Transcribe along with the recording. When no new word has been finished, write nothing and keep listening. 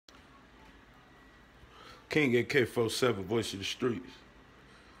King AK-47, voice of the streets.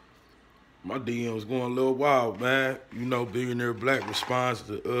 My DM was going a little wild, man. You know, Billionaire Black responds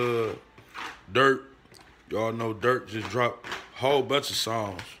to Durk. Y'all know Durk just dropped a whole bunch of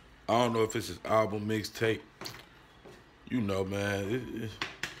songs. I don't know if it's his album, mixtape. You know, man.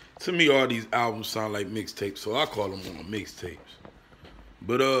 To me, all these albums sound like mixtapes, so I call them on mixtapes.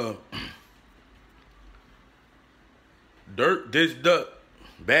 But Durk dissed Duck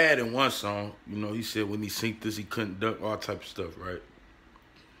bad in one song. You know, he said when he synced this, he couldn't duck, all type of stuff, right?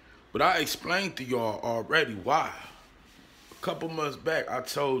 But I explained to y'all already why. A couple months back, I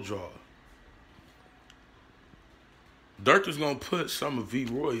told y'all Durk was gonna put some of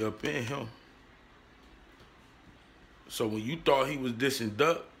V-Roy up in him. So when you thought he was dissing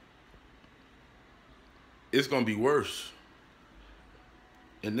Duck, it's gonna be worse.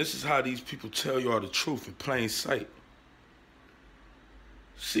 And this is how these people tell y'all the truth in plain sight.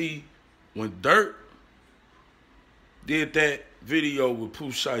 See, when Durk did that video with Pooh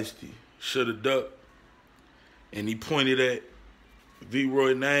Shiesty, Shoulda Duck, and he pointed at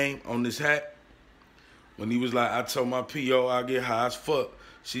V-Roy name on his hat, when he was like, I told my P.O. I get high as fuck.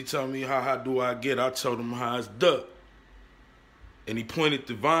 She told me how high do I get? I told him high as Duck. And he pointed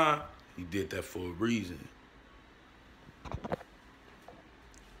to Vine. He did that for a reason.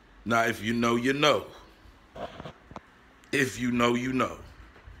 Now, if you know, you know. If you know, you know.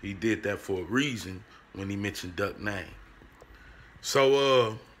 He did that for a reason when he mentioned Duck's name.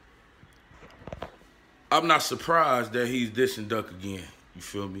 So, I'm not surprised that he's dissing Duck again. You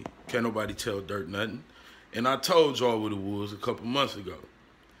feel me? Can't nobody tell Durk nothing. And I told y'all what it was a couple months ago.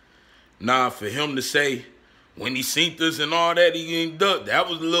 Now, for him to say, when he seen this and all that, he ain't Duck, that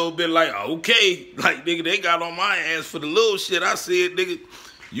was a little bit like, okay. Like, nigga, they got on my ass for the little shit. I said, nigga,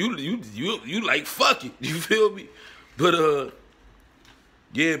 you like, fuck it. You feel me? But,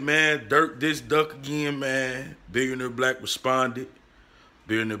 yeah, man, Durk dissed Duck again, man. Billionaire Black responded.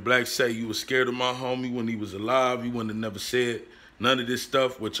 Billionaire Black say, you was scared of my homie when he was alive. You wouldn't have never said none of this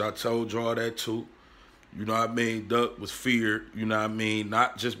stuff, which I told y'all that too. You know what I mean? Duck was feared, you know what I mean?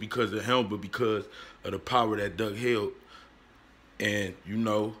 Not just because of him, but because of the power that Duck held. And, you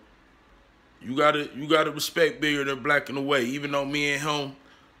know, you gotta respect Billionaire Black in a way. Even though me and him,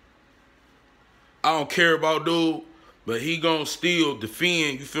 I don't care about dude, but he gonna still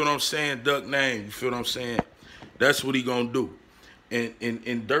defend, you feel what I'm saying, Duck name, you feel what I'm saying? That's what he gonna do. And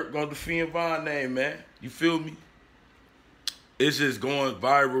Durk gonna defend Vine name, man. You feel me? It's just going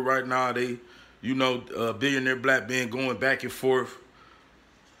viral right now. They, you know, Billionaire Black been going back and forth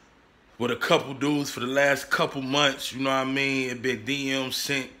with a couple dudes for the last couple months, you know what I mean? It been DMs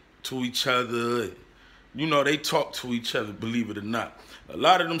sent to each other. You know, they talk to each other, believe it or not. A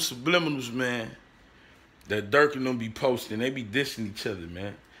lot of them subliminals, man, that Durk and them be posting, they be dissing each other,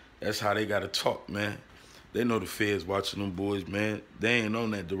 man. That's how they gotta talk, man. They know the feds watching them boys, man. They ain't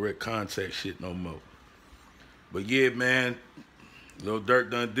on that direct contact shit no more. But yeah, man, Lil Durk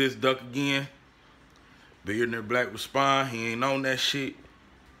done diss Duck again. Billionaire Black respond, he ain't on that shit.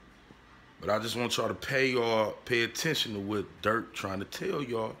 But I just want y'all to pay attention to what Durk trying to tell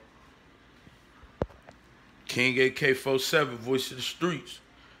y'all. King AK-47, voice of the streets.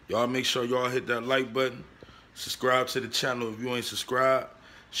 Y'all make sure y'all hit that like button. Subscribe to the channel if you ain't subscribed.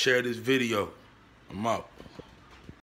 Share this video. I'm out.